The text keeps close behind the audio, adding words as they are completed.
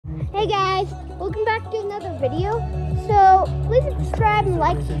Hey guys, welcome back to another video. So please subscribe and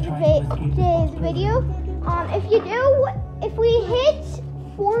like today's video. If you do, if we hit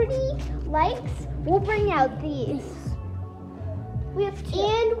 40 likes, we'll bring out these.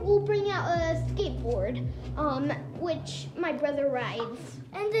 And we'll bring out a skateboard, which my brother rides.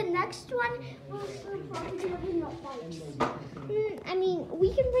 And the next one, we'll probably bring out bikes. I mean,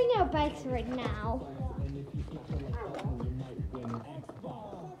 we can bring out bikes right now.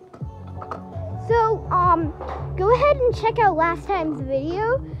 So, go ahead and check out last time's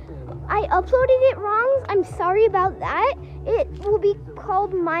video. I uploaded it wrong. I'm sorry about that. It will be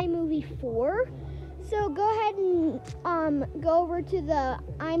called My Movie 4. So go ahead and go over to the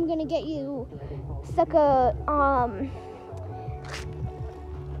I'm Gonna Get You Sucka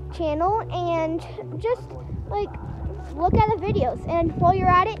channel and just look at the videos. And while you're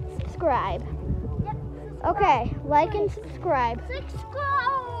at it, subscribe. Yep. Okay, like and subscribe. Subscribe!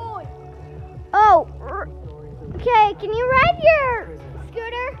 Oh, okay, can you ride your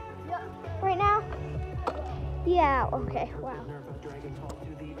scooter right now? Yeah, okay, wow.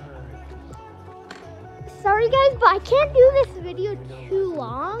 Sorry guys, but I can't do this video too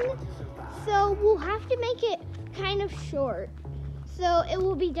long, so we'll have to make it kind of short. So it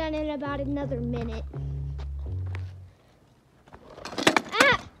will be done in about another minute.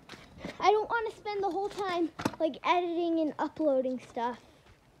 I don't want to spend the whole time editing and uploading stuff.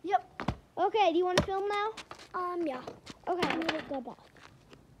 Yep. Okay, do you want to film now? Yeah. Okay, I'm gonna go back.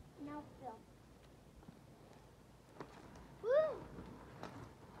 Now film. Woo!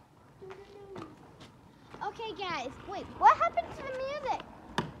 Okay, guys, wait, what happened to the music?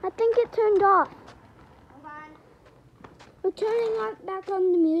 I think it turned off. Hold on. We're turning back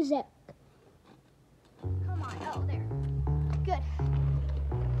on the music. Come on, oh, there. Good.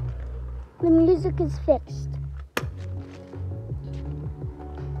 The music is fixed.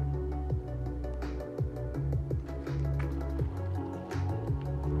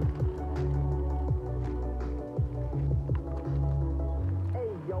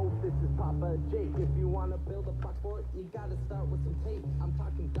 This is Papa Jake. If you want to build a box fort, you gotta start with some tape. I'm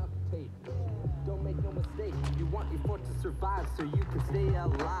talking duct tape. Don't make no mistake. You want your fort to survive so you can stay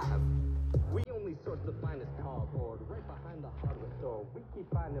alive. We only source the finest cardboard right behind the hardware store. We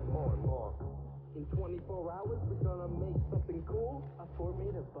keep finding more and more. In 24 hours, we're gonna make something cool. A fort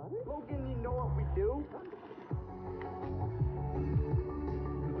made of butter? Logan, you know what we do?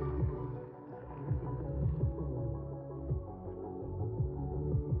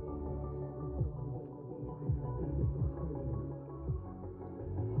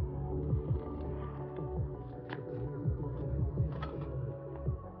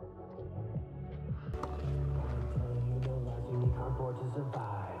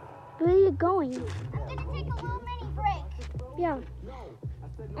 Where are you going? I'm gonna take a little mini break. Yeah.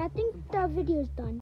 I think the video's done.